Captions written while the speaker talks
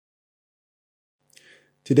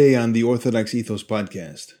Today on the Orthodox Ethos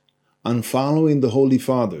podcast, on following the Holy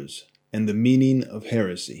Fathers and the meaning of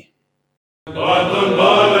heresy.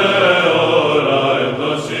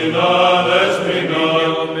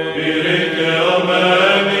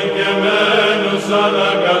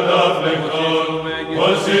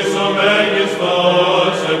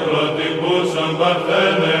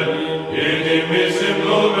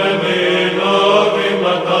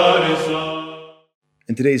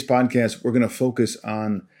 In today's podcast, we're going to focus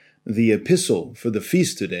on the epistle for the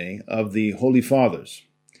feast today of the Holy Fathers.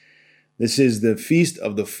 This is the feast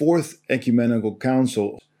of the Fourth Ecumenical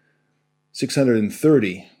Council,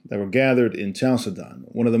 630, that were gathered in Chalcedon,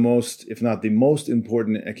 one of the most, if not the most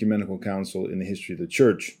important ecumenical council in the history of the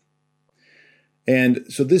Church. And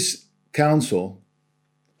so this council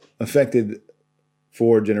affected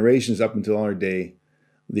for generations up until our day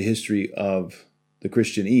the history of the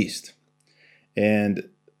Christian East. And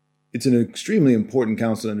it's an extremely important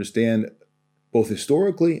council to understand both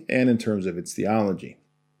historically and in terms of its theology.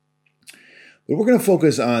 But we're going to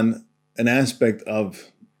focus on an aspect of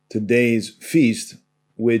today's feast,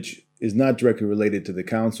 which is not directly related to the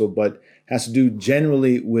council, but has to do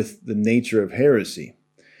generally with the nature of heresy.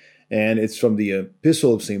 And it's from the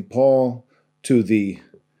epistle of St. Paul to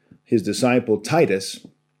his disciple Titus.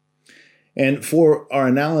 And for our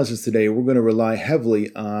analysis today, we're going to rely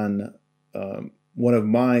heavily on one of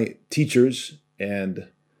my teachers and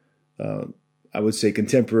I would say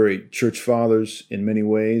contemporary church fathers in many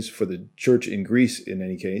ways, for the church in Greece in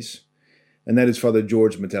any case, and that is Father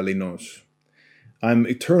George Metallinos. I'm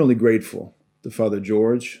eternally grateful to Father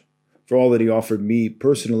George for all that he offered me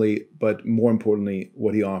personally, but more importantly,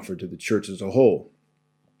 what he offered to the church as a whole.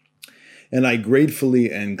 And I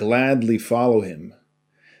gratefully and gladly follow him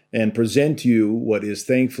and present to you what is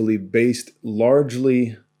thankfully based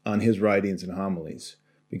largely on his writings and homilies,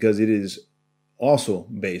 because it is also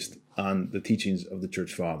based on the teachings of the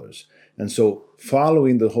Church Fathers. And so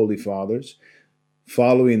following the Holy Fathers,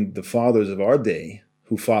 following the Fathers of our day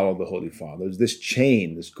who follow the Holy Fathers, this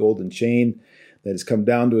chain, this golden chain that has come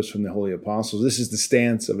down to us from the Holy Apostles, this is the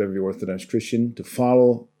stance of every Orthodox Christian, to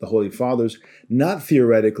follow the Holy Fathers, not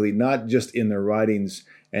theoretically, not just in their writings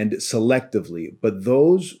and selectively, but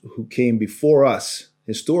those who came before us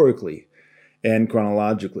historically and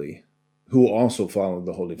chronologically, who also followed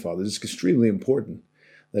the Holy Fathers. It's extremely important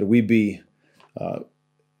that we be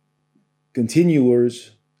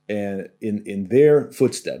continuers and in their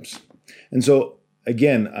footsteps. And so,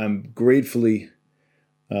 again, I'm gratefully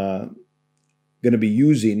going to be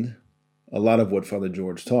using a lot of what Father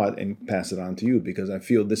George taught and pass it on to you, because I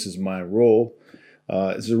feel this is my role.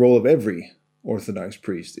 It's the role of every Orthodox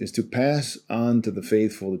priest, is to pass on to the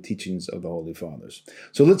faithful the teachings of the Holy Fathers.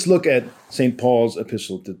 So let's look at St. Paul's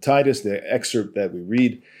epistle to Titus, the excerpt that we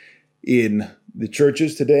read in the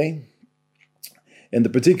churches today, and the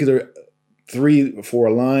particular 3 or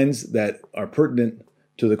 4 lines that are pertinent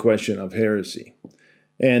to the question of heresy.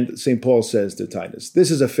 And St. Paul says to Titus,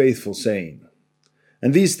 "This is a faithful saying,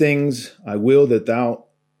 and these things I will that thou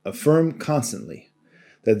affirm constantly,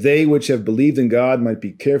 that they which have believed in God might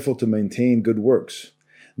be careful to maintain good works.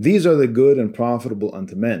 These are the good and profitable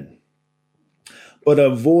unto men. But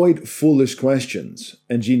avoid foolish questions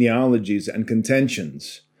and genealogies and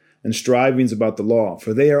contentions and strivings about the law,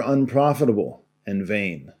 for they are unprofitable and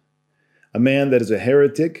vain. A man that is a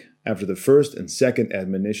heretic, after the first and second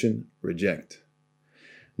admonition, reject,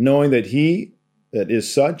 knowing that he that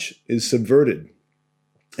is such is subverted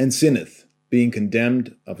and sinneth, being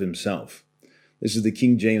condemned of himself." This is the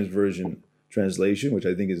King James Version translation, which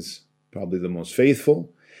I think is probably the most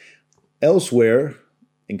faithful. Elsewhere,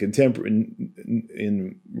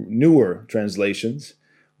 in newer translations,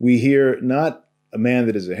 we hear not a man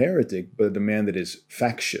that is a heretic, but a man that is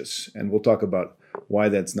factious. And we'll talk about why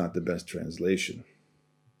that's not the best translation.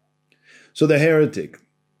 So the heretic,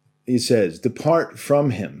 he says, depart from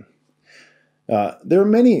him. There are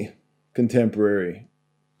many contemporary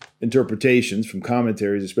interpretations from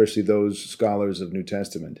commentaries, especially those scholars of New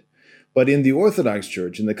Testament. But in the Orthodox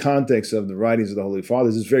Church, in the context of the writings of the Holy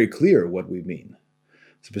Fathers, it's very clear what we mean.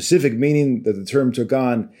 Specific meaning that the term took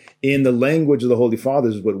on in the language of the Holy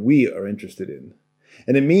Fathers is what we are interested in.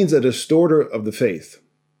 And it means a distorter of the faith,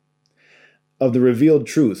 of the revealed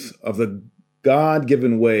truth, of the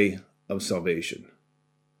God-given way of salvation.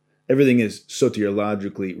 Everything is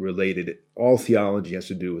soteriologically related. All theology has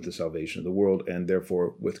to do with the salvation of the world, and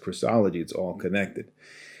therefore with Christology, it's all connected.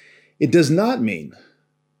 It does not mean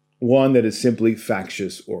one that is simply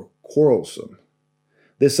factious or quarrelsome.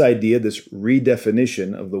 This idea, this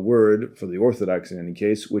redefinition of the word, for the Orthodox in any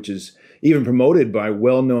case, which is even promoted by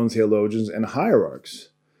well-known theologians and hierarchs,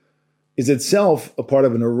 is itself a part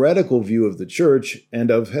of an heretical view of the church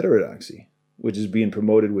and of heterodoxy, which is being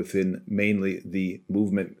promoted within mainly the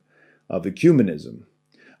movement of ecumenism,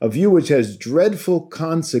 a view which has dreadful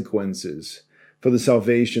consequences for the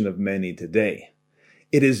salvation of many today.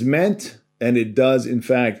 It is meant, and it does in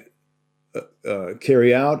fact,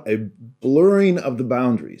 carry out a blurring of the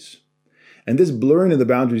boundaries. And this blurring of the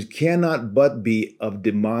boundaries cannot but be of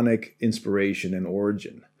demonic inspiration and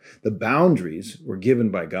origin. The boundaries were given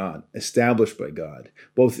by God, established by God,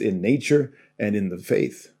 both in nature and in the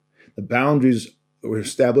faith. The boundaries were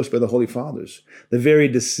established by the Holy Fathers. The very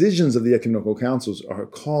decisions of the ecumenical councils are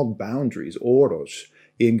called boundaries, oros,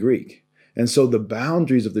 in Greek. And so the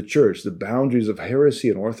boundaries of the church, the boundaries of heresy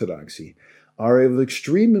and orthodoxy, are of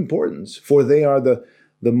extreme importance, for they are the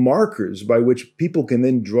markers by which people can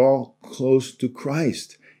then draw close to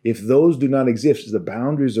Christ. If those do not exist, the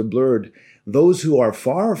boundaries are blurred, those who are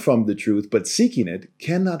far from the truth but seeking it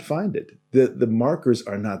cannot find it. The markers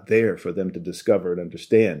are not there for them to discover and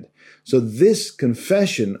understand. So this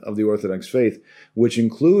confession of the Orthodox faith, which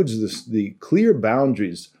includes the clear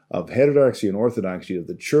boundaries of heterodoxy and orthodoxy of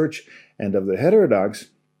the church and of the heterodox,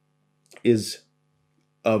 is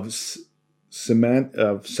of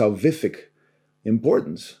salvific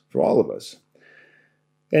importance for all of us.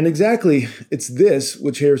 And exactly, it's this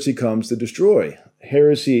which heresy comes to destroy.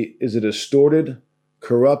 Heresy is a distorted,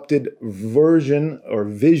 corrupted version or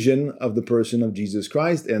vision of the person of Jesus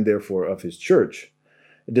Christ and therefore of his church.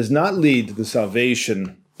 It does not lead to the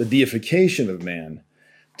salvation, the deification of man,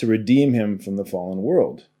 to redeem him from the fallen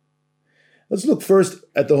world. Let's look first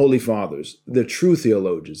at the Holy Fathers, the true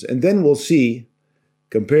theologians, and then we'll see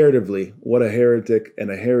comparatively what a heretic and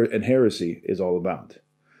heresy is all about.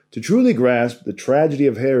 To truly grasp the tragedy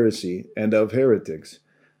of heresy and of heretics,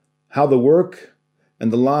 how the work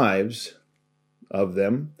and the lives of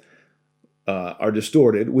them are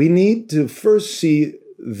distorted, we need to first see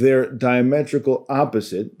their diametrical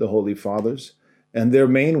opposite, the Holy Fathers, and their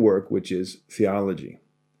main work, which is theology.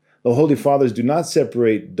 The Holy Fathers do not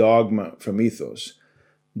separate dogma from ethos,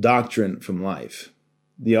 doctrine from life.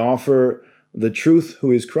 They offer the truth,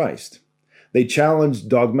 who is Christ. They challenge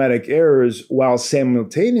dogmatic errors while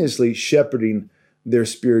simultaneously shepherding their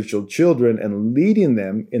spiritual children and leading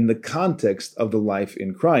them in the context of the life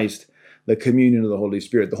in Christ, the communion of the Holy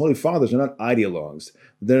Spirit. The Holy Fathers are not ideologues.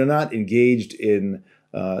 They're not engaged in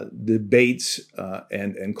debates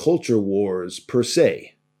and culture wars per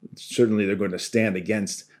se. Certainly they're going to stand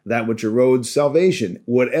against that which erodes salvation,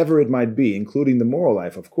 whatever it might be, including the moral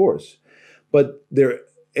life, of course. But their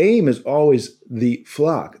aim is always the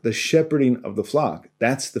flock, the shepherding of the flock.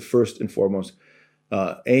 That's the first and foremost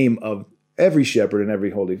aim of every shepherd and every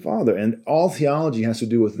Holy Father. And all theology has to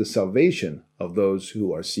do with the salvation of those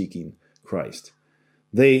who are seeking Christ.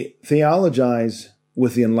 They theologize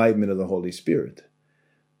with the enlightenment of the Holy Spirit.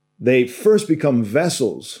 They first become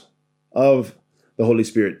vessels of the Holy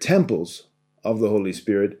Spirit, temples of the Holy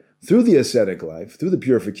Spirit, through the ascetic life, through the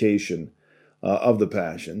purification of the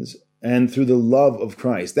passions, and through the love of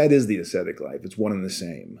Christ. That is the ascetic life. It's one and the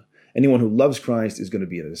same. Anyone who loves Christ is going to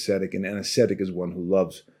be an ascetic, and an ascetic is one who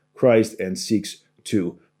loves Christ and seeks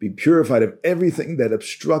to be purified of everything that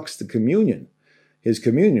obstructs the communion, his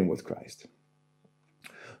communion with Christ.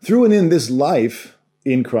 Through and in this life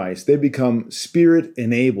in Christ, they become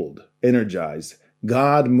spirit-enabled, energized,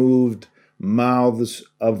 God-moved mouths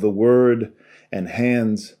of the Word and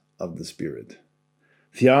hands of the Spirit.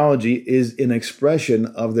 Theology is an expression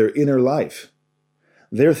of their inner life.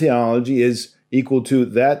 Their theology is equal to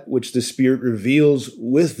that which the Spirit reveals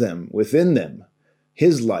with them, within them,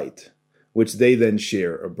 his light, which they then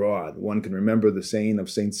share abroad. One can remember the saying of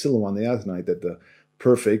St. Silouan the Athonite that the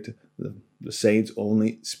perfect, the saints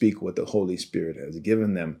only speak what the Holy Spirit has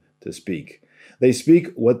given them to speak. They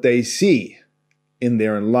speak what they see in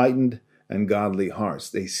their enlightened and godly hearts.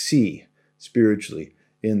 They see spiritually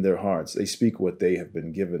in their hearts. They speak what they have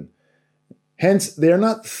been given. Hence, they are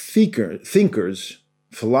not thinkers,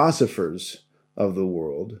 philosophers of the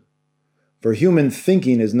world. For human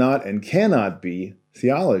thinking is not and cannot be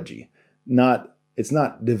theology. It's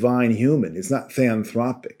not divine human. It's not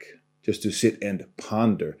theanthropic, just to sit and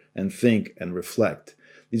ponder and think and reflect.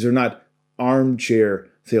 These are not armchair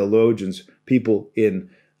theologians, people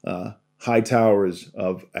in high towers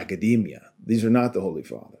of academia. These are not the Holy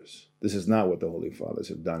Fathers. This is not what the Holy Fathers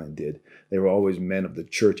have done and did. They were always men of the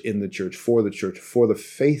church, in the church, for the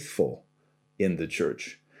faithful in the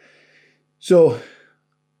church. So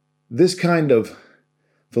this kind of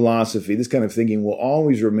philosophy, this kind of thinking will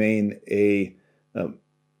always remain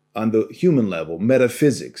on the human level,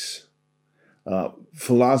 metaphysics,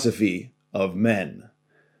 philosophy of men.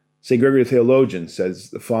 St. Gregory the Theologian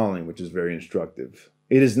says the following, which is very instructive.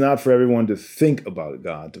 It is not for everyone to think about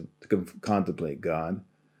God, to contemplate God,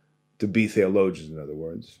 to be theologians, in other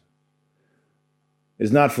words.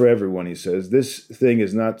 It's not for everyone, he says. This thing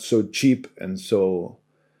is not so cheap and so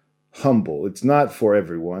humble. It's not for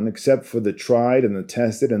everyone, except for the tried and the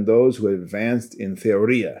tested and those who have advanced in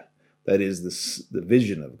theoria, that is, the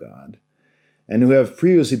vision of God, and who have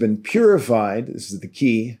previously been purified, this is the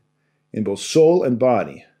key, in both soul and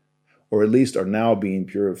body, or at least are now being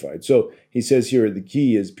purified. So he says here the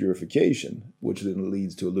key is purification, which then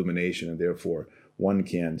leads to illumination, and therefore one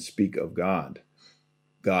can speak of God,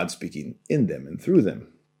 God speaking in them and through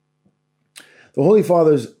them. The Holy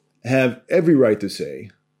Fathers have every right to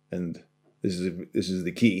say, and this is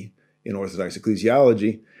the key in Orthodox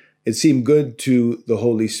ecclesiology, it seemed good to the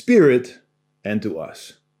Holy Spirit and to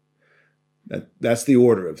us. That's the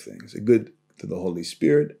order of things. Good to the Holy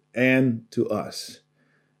Spirit and to us.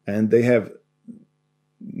 And there's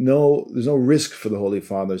no risk for the Holy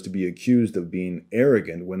Fathers to be accused of being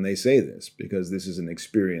arrogant when they say this, because this is an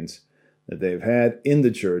experience that they've had in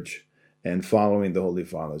the church and following the Holy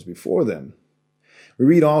Fathers before them. We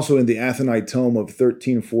read also in the Athonite Tome of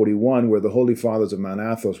 1341, where the Holy Fathers of Mount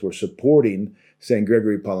Athos were supporting St.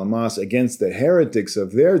 Gregory Palamas against the heretics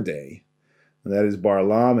of their day, and that is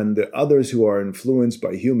Barlaam and the others who are influenced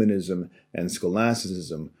by humanism and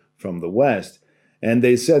scholasticism from the West. And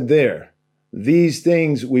they said there, these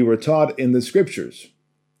things we were taught in the Scriptures.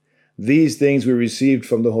 These things we received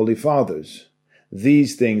from the Holy Fathers.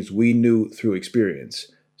 These things we knew through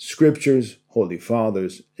experience. Scriptures, Holy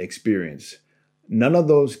Fathers, experience. None of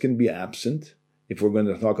those can be absent if we're going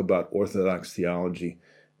to talk about Orthodox theology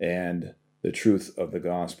and the truth of the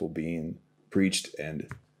gospel being preached and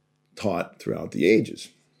taught throughout the ages.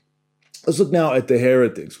 Let's look now at the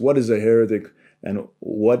heretics. What is a heretic and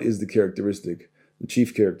what is the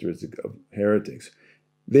chief characteristic of heretics?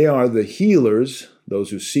 They are the healers, those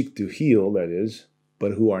who seek to heal, that is,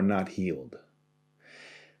 but who are not healed.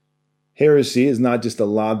 Heresy is not just a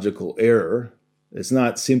logical error. It's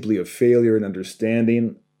not simply a failure in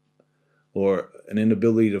understanding or an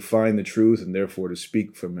inability to find the truth and therefore to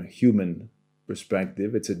speak from a human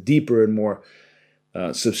perspective. It's a deeper and more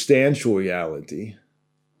substantial reality.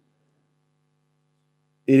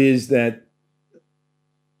 It is that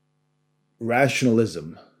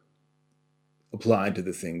rationalism applied to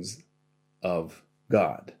the things of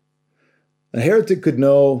God. A heretic could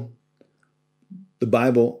know the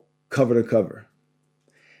Bible cover to cover.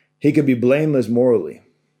 He could be blameless morally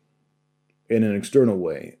in an external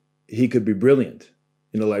way. He could be brilliant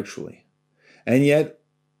intellectually. And yet,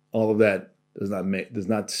 all of that does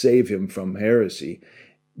not save him from heresy,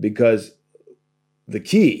 because the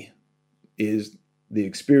key is the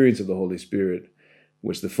experience of the Holy Spirit,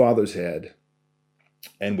 which the fathers had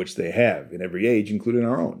and which they have in every age, including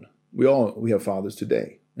our own. We have fathers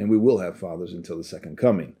today, and we will have fathers until the second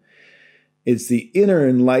coming. It's the inner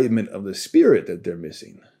enlightenment of the Spirit that they're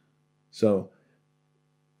missing. So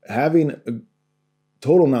having a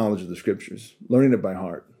total knowledge of the Scriptures, learning it by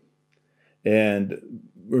heart, and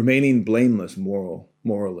remaining blameless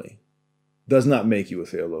morally does not make you a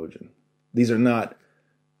theologian. These are not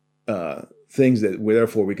things that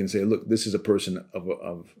therefore we can say, look, this is a person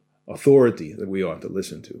of authority that we ought to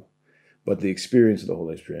listen to, but the experience of the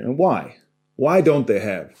Holy Spirit. And why? Why don't they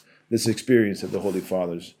have this experience that the Holy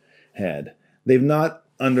Fathers had? They've not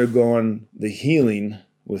undergone the healing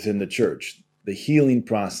within the church, the healing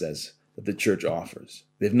process that the church offers.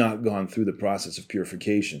 They've not gone through the process of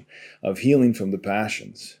purification, of healing from the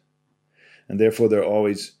passions. And therefore they're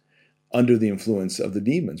always under the influence of the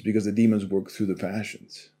demons, because the demons work through the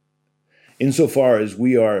passions. Insofar as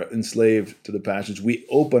we are enslaved to the passions, we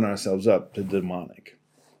open ourselves up to the demonic.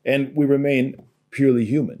 And we remain purely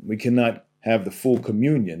human. We cannot have the full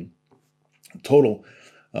communion, total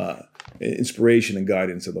inspiration and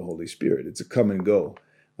guidance of the Holy Spirit. It's a come and go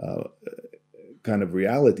kind of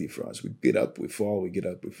reality for us. We get up, we fall, we get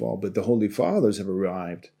up, we fall. But the Holy Fathers have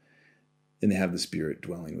arrived and they have the Spirit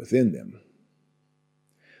dwelling within them.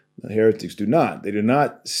 The heretics do not. They do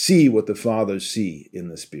not see what the Fathers see in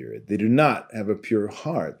the Spirit. They do not have a pure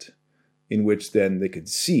heart in which then they could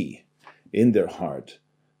see in their heart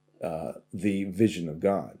the vision of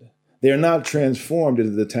God. They are not transformed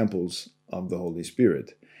into the temples of the Holy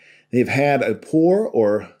Spirit. They've had a poor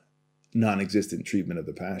or non-existent treatment of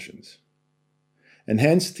the passions. And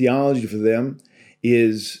hence, theology for them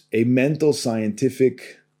is a mental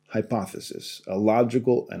scientific hypothesis, a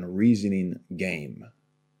logical and reasoning game.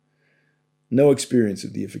 No experience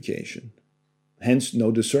of deification. Hence,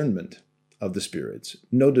 no discernment of the spirits,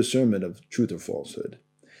 no discernment of truth or falsehood.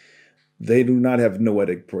 They do not have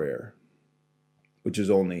noetic prayer, which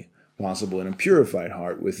is only possible in a purified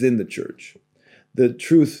heart within the church. The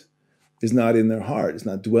truth is not in their heart. It's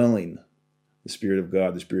not dwelling. The Spirit of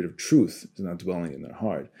God, the Spirit of truth, is not dwelling in their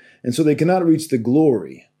heart. And so they cannot reach the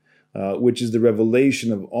glory, which is the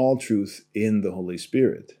revelation of all truth in the Holy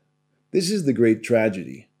Spirit. This is the great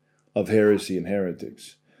tragedy of heresy and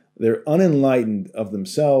heretics. They're unenlightened of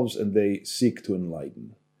themselves, and they seek to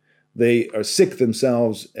enlighten. They are sick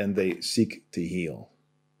themselves, and they seek to heal.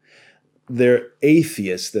 They're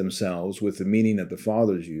atheists themselves with the meaning that the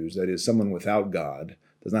fathers use, that is, someone without God,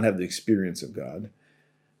 does not have the experience of God,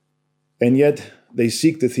 and yet they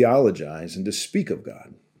seek to theologize and to speak of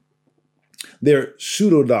God. They're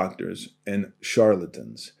pseudo-doctors and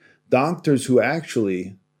charlatans, doctors who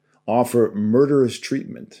actually offer murderous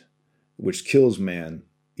treatment, which kills man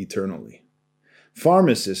eternally.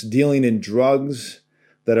 Pharmacists dealing in drugs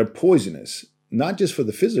that are poisonous, not just for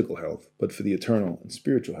the physical health, but for the eternal and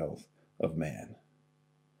spiritual health of man.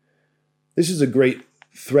 This is a great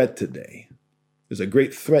threat today. There's a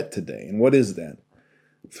great threat today. And what is that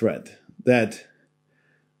threat? That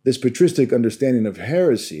this patristic understanding of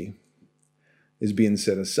heresy is being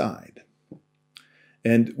set aside.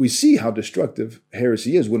 And we see how destructive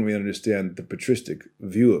heresy is when we understand the patristic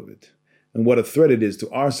view of it and what a threat it is to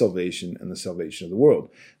our salvation and the salvation of the world.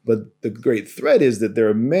 But the great threat is that there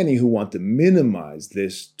are many who want to minimize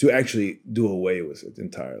this to actually do away with it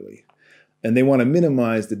entirely. And they want to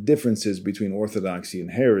minimize the differences between orthodoxy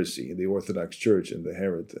and heresy, the Orthodox Church and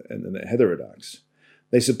the heterodox.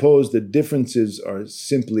 They suppose the differences are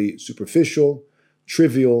simply superficial,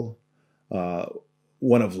 trivial,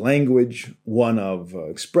 one of language, one of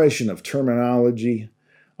expression, of terminology,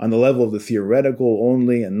 on the level of the theoretical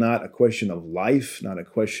only, and not a question of life, not a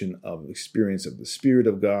question of experience of the Spirit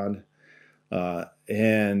of God.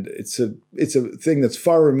 And it's a thing that's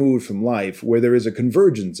far removed from life, where there is a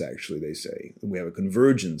convergence, actually, they say. We have a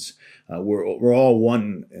convergence. We're all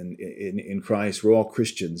one in Christ. We're all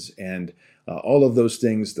Christians. And all of those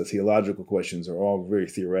things, the theological questions, are all very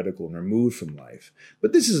theoretical and removed from life.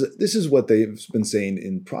 But this is what they've been saying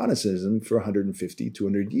in Protestantism for 150,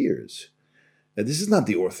 200 years. Now, this is not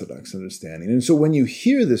the Orthodox understanding. And so when you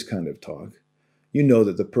hear this kind of talk, you know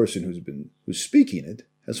that the person who's speaking it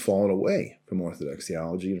has fallen away from Orthodox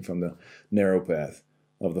theology and from the narrow path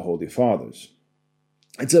of the Holy Fathers.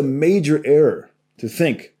 It's a major error to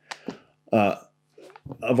think of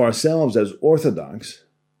ourselves as Orthodox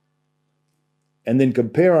and then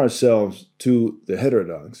compare ourselves to the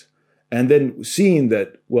heterodox, and then seeing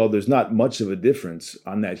that, well, there's not much of a difference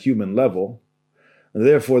on that human level, and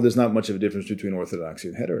therefore there's not much of a difference between orthodoxy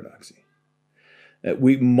and heterodoxy.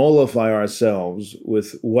 We mollify ourselves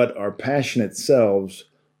with what our passionate selves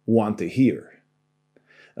want to hear.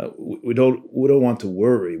 We don't want to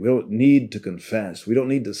worry. We don't need to confess. We don't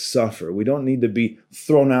need to suffer. We don't need to be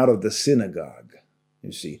thrown out of the synagogue,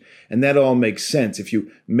 you see. And that all makes sense. If you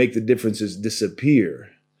make the differences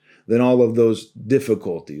disappear, then all of those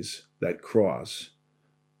difficulties, that cross,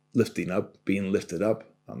 being lifted up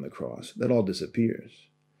on the cross, that all disappears.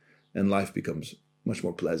 And life becomes much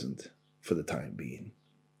more pleasant for the time being.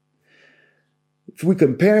 If we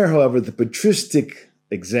compare, however, the patristic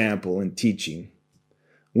example and teaching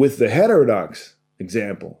with the heterodox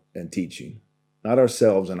example and teaching, not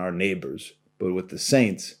ourselves and our neighbors, but with the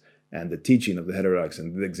saints and the teaching of the heterodox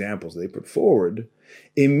and the examples they put forward,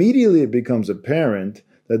 immediately it becomes apparent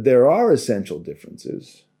that there are essential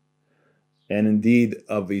differences, and indeed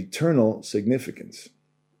of eternal significance.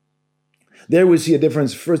 There we see a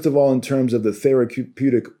difference, first of all, in terms of the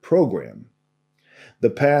therapeutic program, the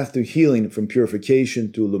path to healing from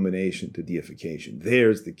purification to illumination to deification.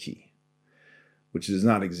 There's the key, which does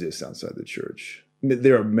not exist outside the church.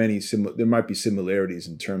 There might be similarities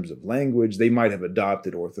in terms of language. They might have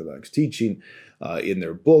adopted Orthodox teaching in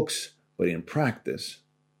their books, but in practice,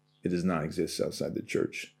 it does not exist outside the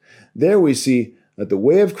church. There we see that the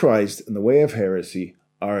way of Christ and the way of heresy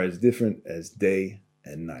are as different as day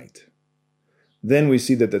and night. Then we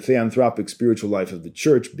see that the theanthropic spiritual life of the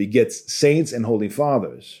church begets saints and holy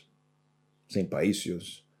fathers. St.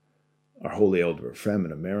 Paisios, our holy elder of Frem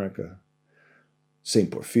in America, St.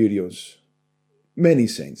 Porphyrios, many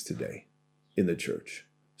saints today in the church.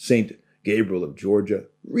 St. Gabriel of Georgia.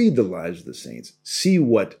 Read the lives of the saints. See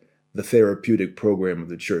what the therapeutic program of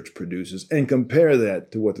the church produces and compare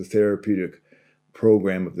that to what the therapeutic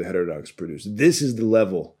program of the heterodox produces. This is the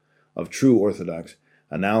level of true Orthodox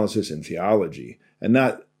analysis and theology, and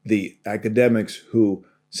not the academics who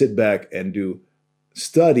sit back and do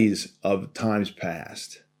studies of times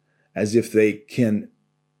past as if they can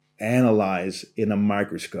analyze in a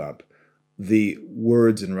microscope the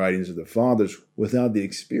words and writings of the fathers without the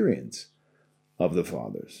experience of the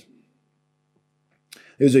fathers.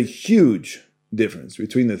 There's a huge difference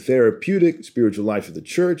between the therapeutic spiritual life of the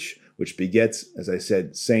church, which begets, as I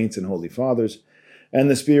said, saints and holy fathers, and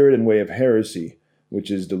the spirit and way of heresy, which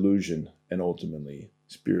is delusion and ultimately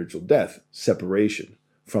spiritual death, separation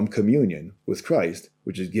from communion with Christ,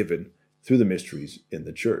 which is given through the mysteries in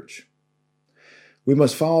the church. We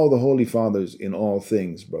must follow the Holy Fathers in all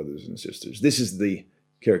things, brothers and sisters. This is the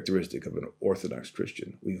characteristic of an Orthodox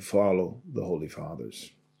Christian. We follow the Holy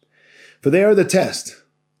Fathers. For they are the test.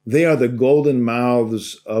 They are the golden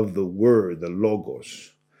mouths of the Word, the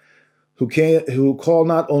Logos, who call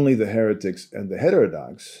not only the heretics and the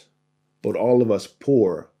heterodox, but all of us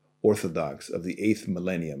poor Orthodox of the 8th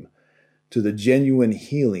millennium to the genuine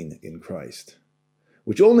healing in Christ,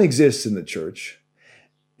 which only exists in the church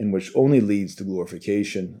and which only leads to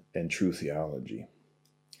glorification and true theology.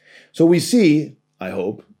 So we see, I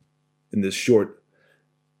hope, in this short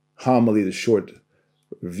homily, the short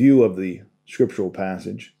review of the scriptural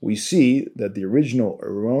passage, we see that the original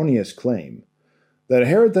erroneous claim that a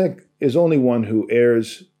heretic is only one who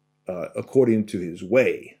errs according to his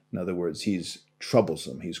way. In other words, he's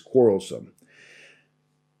troublesome, he's quarrelsome.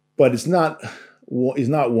 But he's not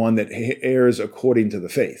one that errs according to the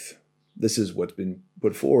faith. This is what's been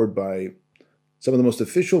put forward by some of the most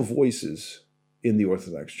official voices in the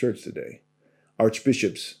Orthodox Church today,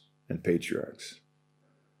 archbishops and patriarchs,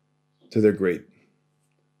 to their great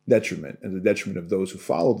detriment and the detriment of those who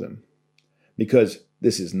follow them, because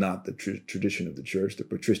this is not the tradition of the church, the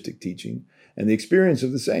patristic teaching, and the experience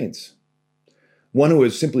of the saints. One who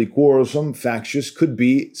is simply quarrelsome, factious, could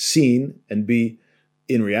be seen and be,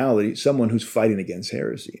 in reality, someone who's fighting against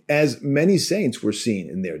heresy, as many saints were seen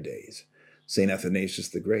in their days. St. Athanasius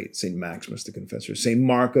the Great, St. Maximus the Confessor, St.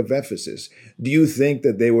 Mark of Ephesus. Do you think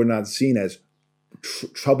that they were not seen as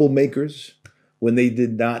troublemakers when they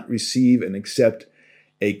did not receive and accept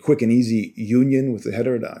a quick and easy union with the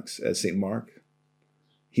heterodox, as St. Mark?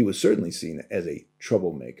 He was certainly seen as a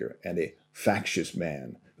troublemaker and a factious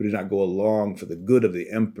man who did not go along for the good of the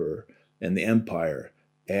emperor and the empire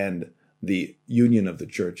and the union of the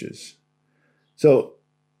churches. So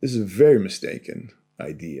this is a very mistaken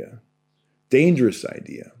idea, dangerous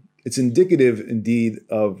idea. It's indicative indeed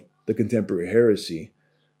of the contemporary heresy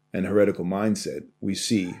and heretical mindset we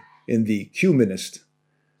see in the Cumanist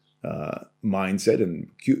mindset and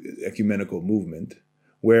ecumenical movement,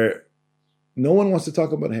 where no one wants to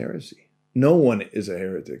talk about heresy. No one is a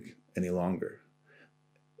heretic any longer.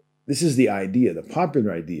 This is the idea, the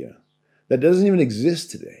popular idea, that doesn't even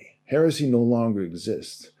exist today. Heresy no longer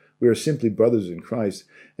exists. We are simply brothers in Christ,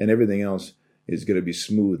 and everything else is going to be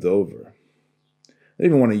smoothed over. I don't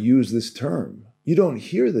even want to use this term. You don't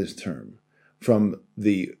hear this term from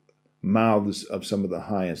the mouths of some of the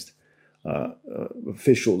highest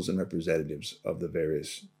officials and representatives of the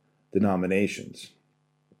various denominations.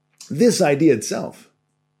 This idea itself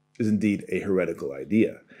is indeed a heretical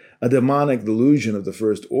idea, a demonic delusion of the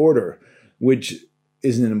first order, which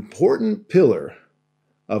is an important pillar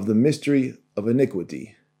of the mystery of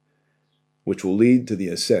iniquity, which will lead to the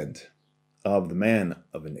ascent of the man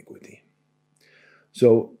of iniquity.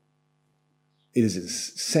 So it is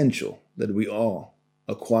essential that we all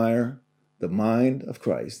acquire the mind of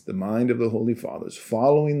Christ, the mind of the Holy Fathers,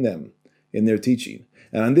 following them in their teaching.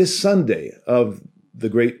 And on this Sunday of the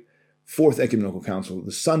great Fourth Ecumenical Council,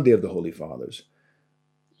 the Sunday of the Holy Fathers,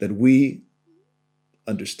 that we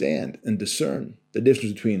understand and discern the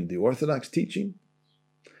difference between the Orthodox teaching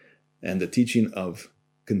and the teaching of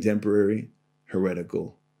contemporary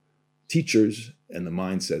heretical teachers and the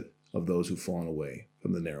mindset of those who've fallen away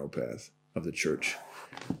from the narrow path of the church.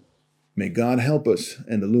 May God help us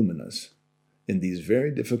and illumine us in these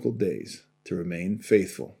very difficult days to remain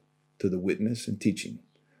faithful to the witness and teaching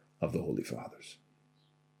of the Holy Fathers.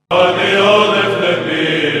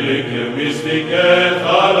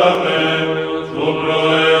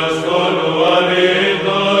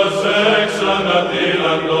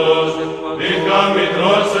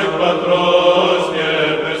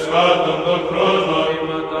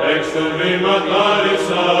 Εξ του βήματ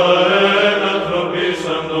άρισα εν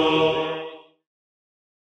ανθρωπίσαντος.